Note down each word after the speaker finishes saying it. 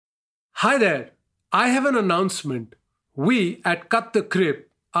Hi there. I have an announcement. We at Cut the Crib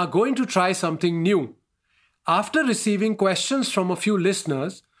are going to try something new. After receiving questions from a few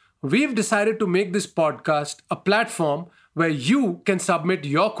listeners, we've decided to make this podcast a platform where you can submit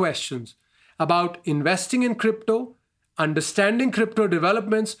your questions about investing in crypto, understanding crypto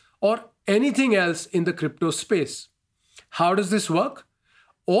developments, or anything else in the crypto space. How does this work?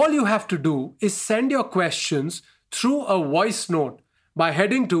 All you have to do is send your questions through a voice note by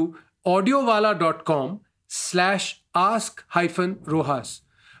heading to audiovala.com/ask-rojas,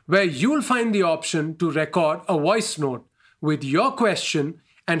 where you'll find the option to record a voice note with your question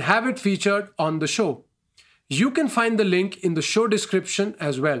and have it featured on the show. You can find the link in the show description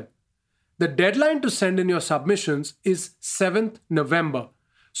as well. The deadline to send in your submissions is 7th November,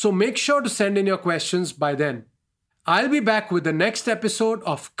 so make sure to send in your questions by then. I'll be back with the next episode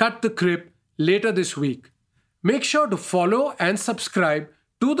of Cut the Crib later this week. Make sure to follow and subscribe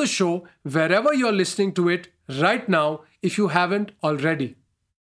to the show wherever you're listening to it right now if you haven't already.